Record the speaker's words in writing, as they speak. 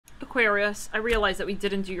Aquarius, I realized that we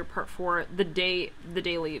didn't do your part 4, the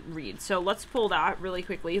daily read. So let's pull that really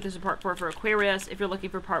quickly. There's a part 4 for Aquarius. If you're looking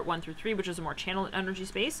for part 1 through 3, which is a more channel energy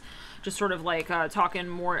space, just sort of like talking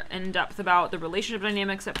more in depth about the relationship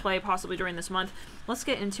dynamics at play possibly during this month. Let's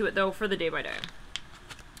get into it though for the day by day.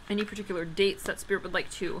 Any particular dates that Spirit would like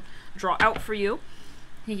to draw out for you.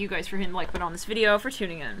 Thank you guys for hitting the like button on this video, for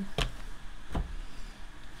tuning in.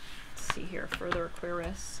 Let's see here, further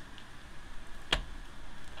Aquarius.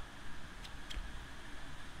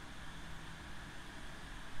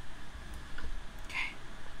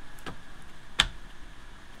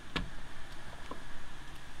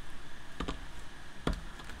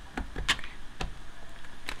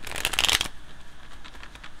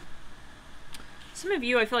 Some of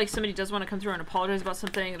you, I feel like somebody does want to come through and apologize about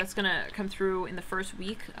something that's going to come through in the first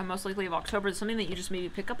week, most likely of October. It's something that you just maybe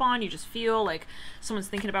pick up on. You just feel like someone's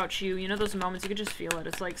thinking about you. You know those moments, you could just feel it.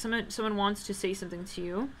 It's like someone wants to say something to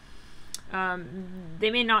you.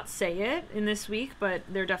 They may not say it in this week, but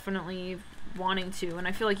they're definitely wanting to. And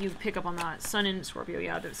I feel like you pick up on that. Sun in Scorpio,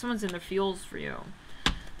 yeah. Someone's in their feels for you.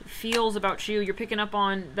 Their feels about you. You're picking up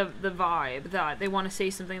on the vibe that they want to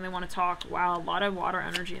say something. They want to talk. Wow, a lot of water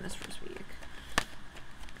energy in this first week.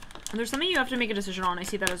 And there's something you have to make a decision on. I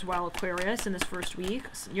see that as well, Aquarius, in this first week.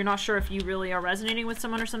 You're not sure if you really are resonating with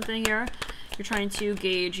someone or something here. You're trying to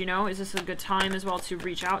gauge, you know, is this a good time as well to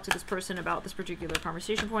reach out to this person about this particular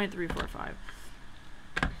conversation point? 3, 4, 5.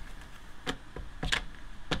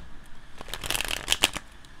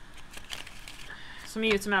 Some of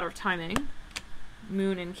you, it's a matter of timing.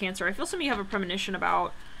 Moon in Cancer. I feel some of you have a premonition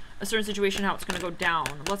about a certain situation, how it's going to go down.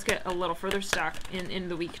 Let's get a little further stacked in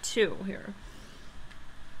the week 2 here.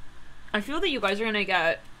 I feel that you guys are going to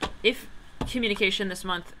get, if communication this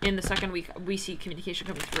month, in the second week, we see communication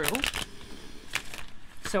coming through.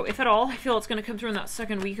 So if at all, I feel it's going to come through in that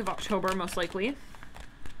second week of October, most likely.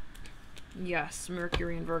 Yes,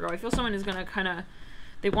 Mercury and Virgo. I feel someone is going to kind of,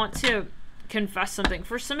 they want to confess something.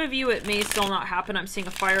 For some of you, it may still not happen. I'm seeing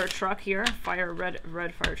a fire truck here.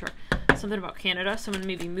 Red fire truck. Something about Canada. Someone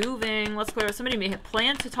may be moving. Let's clear. Somebody may have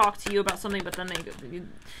planned to talk to you about something, but then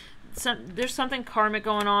there's something karmic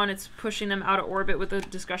going on. It's pushing them out of orbit with a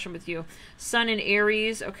discussion with you. Sun in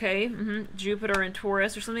Aries, okay. Jupiter in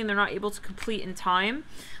Taurus, or something they're not able to complete in time.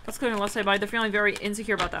 Let's go on the left side. They're feeling very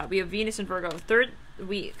insecure about that. We have Venus in Virgo, third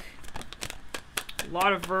week. A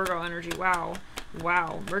lot of Virgo energy. Wow.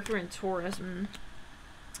 Wow. Mercury in Taurus.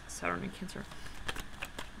 Saturn in Cancer.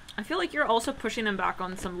 I feel like you're also pushing them back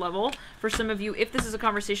on some level. For some of you, if this is a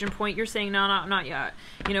conversation point, you're saying, no, not yet.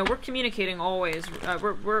 You know, we're communicating always.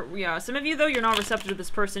 Yeah. Some of you, though, you're not receptive to this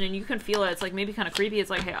person, and you can feel it. It's like maybe kind of creepy. It's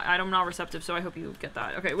like, hey, I'm not receptive, so I hope you get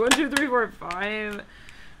that. Okay, 1, 2, 3, 4, 5.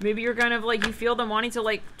 Maybe you're kind of like, you feel them wanting to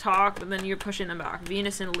like talk, but then you're pushing them back.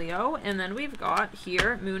 Venus in Leo, and then we've got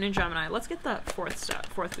here Moon in Gemini. Let's get the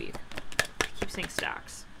fourth week. I keep saying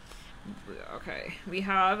stacks. Okay, we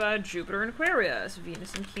have Jupiter in Aquarius,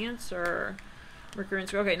 Venus in Cancer, Mercury in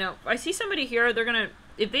Scorpio. Okay, now I see somebody here. They're gonna,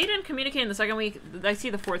 if they didn't communicate in the second week, I see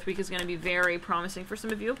the fourth week is going to be very promising for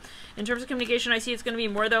some of you. In terms of communication, I see it's going to be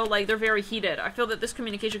more, though, like they're very heated. I feel that this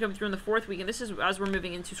communication coming through in the fourth week, and this is as we're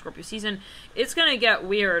moving into Scorpio season, it's going to get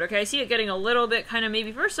weird, okay? I see it getting a little bit kind of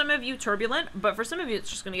maybe for some of you turbulent, but for some of you it's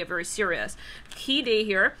just going to get very serious. Key day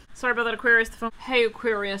here. Sorry about that, Aquarius. The phone. Hey,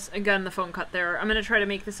 Aquarius. Again, the phone cut there. I'm going to try to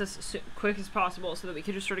make this as quick as possible so that we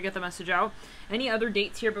can just sort of get the message out. Any other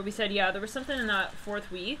dates here? But we said, yeah, there was something in that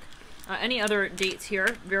fourth week. Any other dates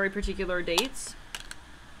here? Very particular dates.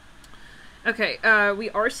 Okay, we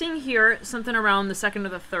are seeing here something around the 2nd or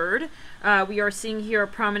the 3rd. We are seeing here a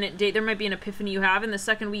prominent date. There might be an epiphany you have. In the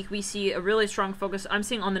second week, we see a really strong focus. I'm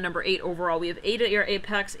seeing on the number 8 overall. We have 8 at your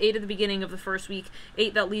apex, 8 at the beginning of the first week,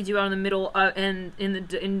 8 that leads you out in the middle, and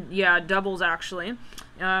doubles actually.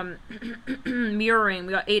 Mirroring.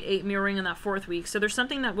 We got 8 mirroring in that fourth week. So there's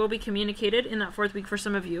something that will be communicated in that fourth week for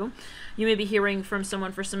some of you. You may be hearing from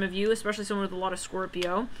someone for some of you, especially someone with a lot of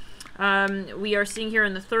Scorpio. We are seeing here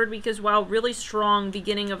in the third week as well, really strong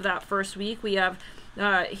beginning of that first week. We have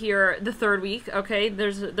here the third week. Okay,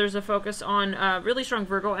 there's a focus on really strong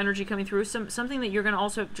Virgo energy coming through. Something that you're going to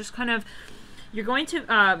also just kind of, you're going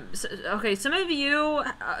to, okay, some of you,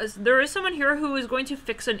 there is someone here who is going to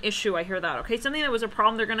fix an issue. I hear that. Okay, something that was a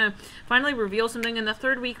problem, they're going to finally reveal something. In the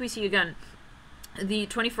third week, we see again the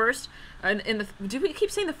 21st, and do we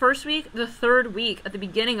keep saying the first week? The third week, at the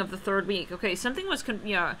beginning of the third week. Okay, something was,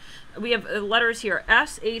 yeah, we have letters here,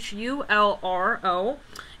 S-H-U-L-R-O,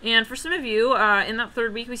 and for some of you, in that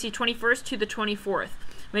third week, we see 21st to the 24th.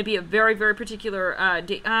 Maybe a very, very particular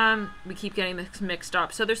date. We keep getting this mixed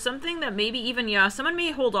up. So there's something that maybe even, yeah, someone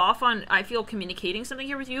may hold off on, I feel, communicating something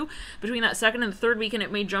here with you between that 2nd and the 3rd week, and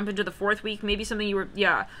it may jump into the 4th week. Maybe something you were,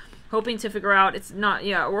 yeah, hoping to figure out. It's not,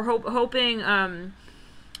 yeah, or hoping,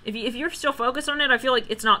 if you're still focused on it, I feel like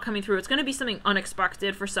it's not coming through. It's going to be something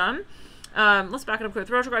unexpected for some. Let's back it up quick.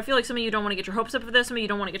 Throat chakra. I feel like some of you don't want to get your hopes up for this. Some of you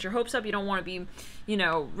don't want to get your hopes up. You don't want to be, you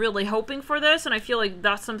know, really hoping for this. And I feel like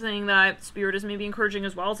that's something that Spirit is maybe encouraging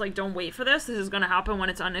as well. It's like, don't wait for this. This is going to happen when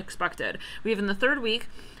it's unexpected. We have in the 3rd week,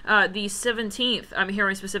 the 17th, I'm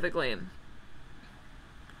hearing specifically.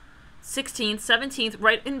 16th, 17th,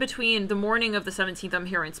 right in between the morning of the 17th, I'm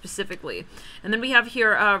hearing specifically. And then we have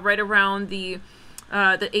here, right around the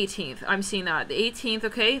 18th. I'm seeing that. The 18th,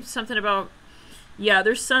 okay, something about, yeah,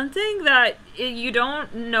 there's something that you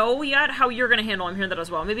don't know yet how you're going to handle. I'm hearing that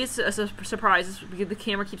as well. Maybe it's a surprise because the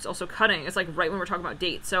camera keeps also cutting. It's like right when we're talking about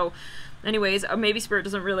dates. So anyways, maybe Spirit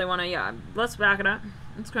doesn't really want to, yeah, let's back it up.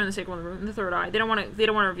 Let's go in the second one, the 3rd eye. They don't want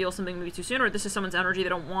to reveal something maybe too soon, or this is someone's energy they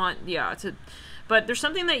don't want, yeah, to, but there's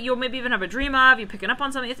something that you'll maybe even have a dream of, you're picking up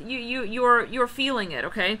on something, you're feeling it,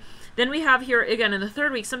 okay? Then we have here, again, in the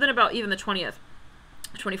 3rd week, something about even the 20th.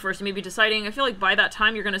 21st, you may be deciding. I feel like by that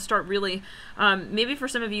time you're going to start really, maybe for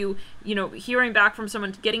some of you, you know, hearing back from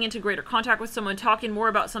someone, getting into greater contact with someone, talking more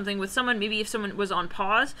about something with someone. Maybe if someone was on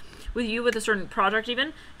pause with you with a certain project,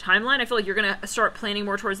 even timeline, I feel like you're going to start planning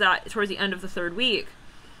more towards that, towards the end of the 3rd week.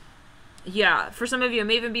 Yeah, for some of you, it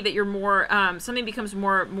may even be that you're more, something becomes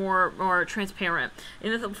more transparent.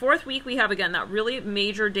 In the 4th week, we have, again, that really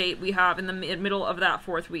major date we have in the middle of that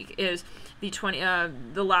 4th week is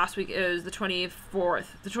the last week is the 24th,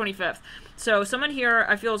 the 25th. So someone here,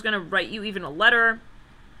 I feel, is going to write you even a letter.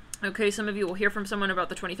 Okay, some of you will hear from someone about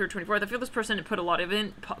the 23rd, 24th. I feel this person put a lot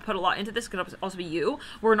into this. Could also be you.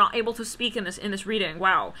 We're not able to speak in this reading.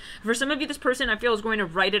 Wow. For some of you, this person, I feel, is going to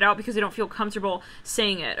write it out because they don't feel comfortable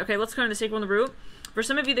saying it. Okay, let's go into the sacral and the root. For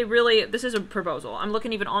some of you, they really, this is a proposal. I'm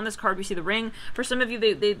looking even on this card, we see the ring. For some of you,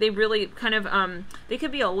 they really kind of, they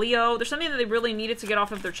could be a Leo. There's something that they really needed to get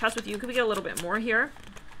off of their chest with you. Could we get a little bit more here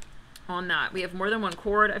on that? We have more than one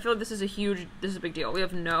cord. I feel like this is a big deal. We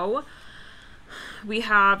have no. We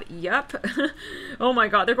have, yep. Oh my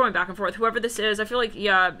God, they're going back and forth. Whoever this is, I feel like,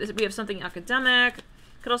 yeah, we have something academic.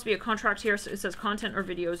 Could also be a contract here. So it says content or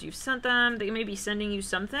videos you've sent them. They may be sending you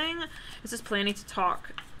something. This is planning to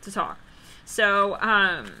talk. So,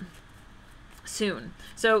 soon.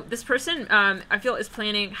 So this person, I feel, is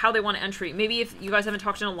planning how they want to entry. Maybe if you guys haven't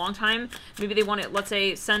talked in a long time, maybe they want to, let's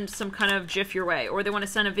say, send some kind of GIF your way, or they want to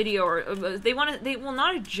send a video, or well,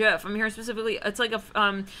 not a GIF. I'm hearing specifically, it's like a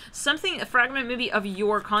fragment maybe of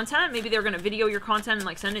your content. Maybe they're going to video your content and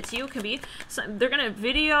like send it to you. It could be, they're going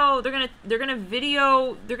to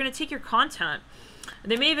take your content.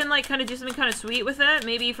 They may even like kind of do something kind of sweet with it.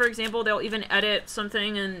 Maybe, for example, they'll even edit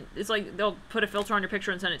something and it's like they'll put a filter on your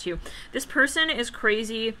picture and send it to you. This person is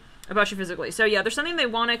crazy about you physically. So yeah, there's something they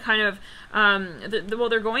want to kind of, well,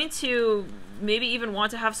 they're going to maybe even want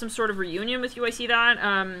to have some sort of reunion with you. I see that.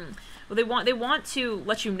 Well, they want to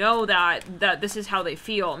let you know that this is how they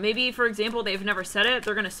feel. Maybe, for example, they've never said it.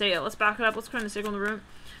 They're going to say it. Let's back it up. Let's put in the signal in the room.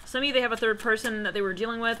 Some of you, they have a 3rd person that they were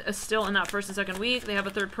dealing with still in that 1st and 2nd week. They have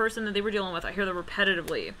a 3rd person that they were dealing with. I hear them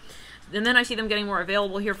repetitively. And then I see them getting more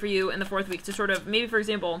available here for you in the 4th week to sort of, maybe, for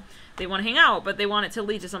example, they want to hang out, but they want it to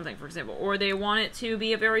lead to something, for example. Or they want it to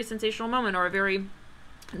be a very sensational moment, or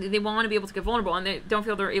they want to be able to get vulnerable, and they don't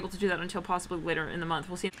feel they're able to do that until possibly later in the month.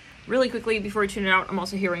 We'll see. Really quickly, before we tune it out, I'm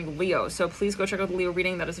also hearing Leo. So please go check out the Leo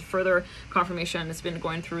reading. That is a further confirmation. It's been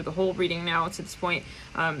going through the whole reading now to this point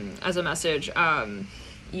as a message.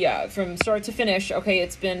 Yeah, from start to finish, okay,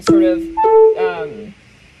 it's been sort of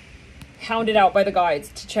hounded out by the guides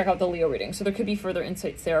to check out the Leo reading. So there could be further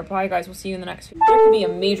insights there. Bye, guys. We'll see you in the next video. There could be a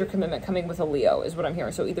major commitment coming with a Leo, is what I'm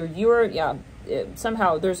hearing. So either you're, yeah,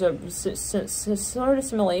 somehow there's a sort of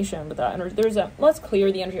simulation with that. And there's a, let's clear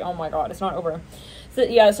the energy. Oh my God, it's not over. So,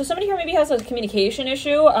 yeah, so somebody here maybe has a communication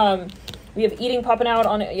issue. We have eating popping out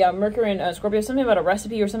on, yeah, Mercury and Scorpio, something about a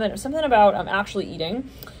recipe or something about actually eating.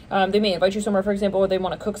 They may invite you somewhere, for example, or they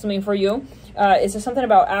want to cook something for you. It's just something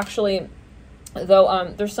about actually,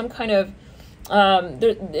 though, there's some kind of,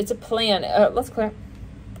 it's a plan. Let's clear.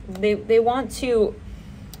 They want to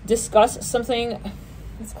discuss something.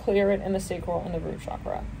 Let's clear it in the sacral and the root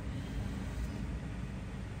chakra.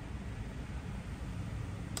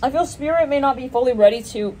 I feel Spirit may not be fully ready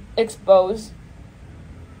to expose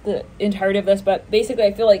the entirety of this, but basically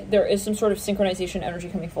I feel like there is some sort of synchronization energy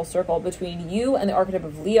coming full circle between you and the archetype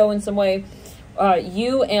of Leo in some way.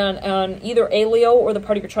 You and either a Leo or the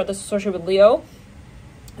part of your chart that's associated with Leo.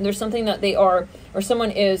 There's something that they are, or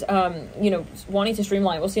someone is, you know, wanting to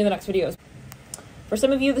streamline. We'll see in the next videos. For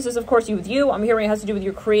some of you, this is, of course, you with you. I'm hearing it has to do with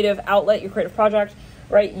your creative outlet, your creative project,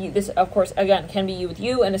 right? This, of course, again, can be you with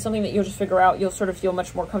you, and it's something that you'll just figure out, you'll sort of feel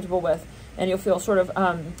much more comfortable with, and you'll feel sort of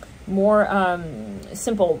more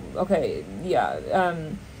simple, okay, yeah,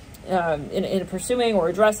 in pursuing or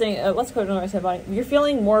addressing, let's go to another side. You're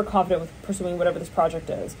feeling more confident with pursuing whatever this project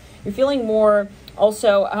is. You're feeling more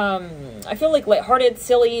also, I feel like lighthearted,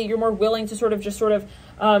 silly. You're more willing to sort of just sort of,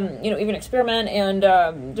 you know, even experiment. And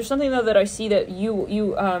there's something though that I see that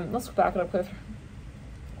you let's back it up quick.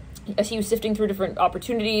 I see you sifting through different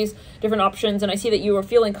opportunities, different options, and I see that you are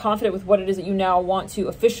feeling confident with what it is that you now want to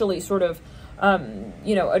officially sort of,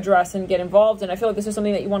 you know, address and get involved. And I feel like this is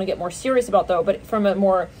something that you want to get more serious about though, but from a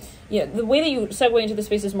more, you know, the way that you segue into the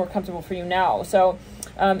space is more comfortable for you now. So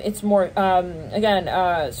it's more,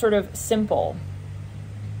 again, sort of simple.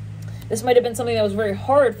 This might have been something that was very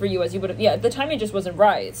hard for you as you would have, yeah, the timing just wasn't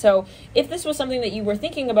right. So if this was something that you were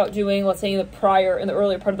thinking about doing, let's say in the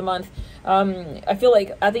earlier part of the month, I feel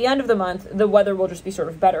like at the end of the month, the weather will just be sort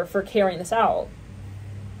of better for carrying this out.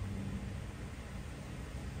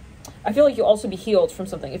 I feel like you'll also be healed from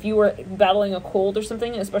something. If you were battling a cold or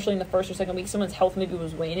something, especially in the first or second week, someone's health maybe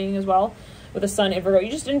was waning as well with the sun in Virgo.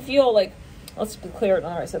 You just didn't feel like, let's be clear on the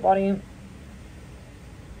right side body.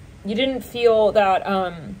 You didn't feel that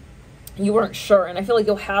you weren't sure. And I feel like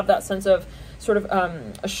you'll have that sense of sort of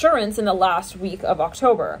assurance in the last week of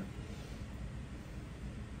October.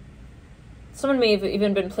 Someone may have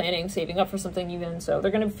even been planning, saving up for something even. So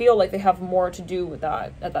they're going to feel like they have more to do with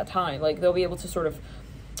that at that time. Like they'll be able to sort of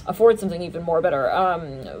afford something even more better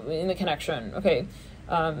in the connection. Okay.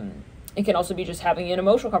 It can also be just having an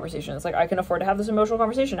emotional conversation. It's like, I can afford to have this emotional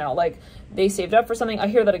conversation now. Like they saved up for something. I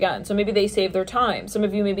hear that again. So maybe they save their time. Some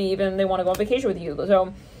of you, maybe even they want to go on vacation with you.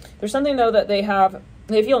 So there's something though that they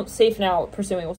feel safe now pursuing.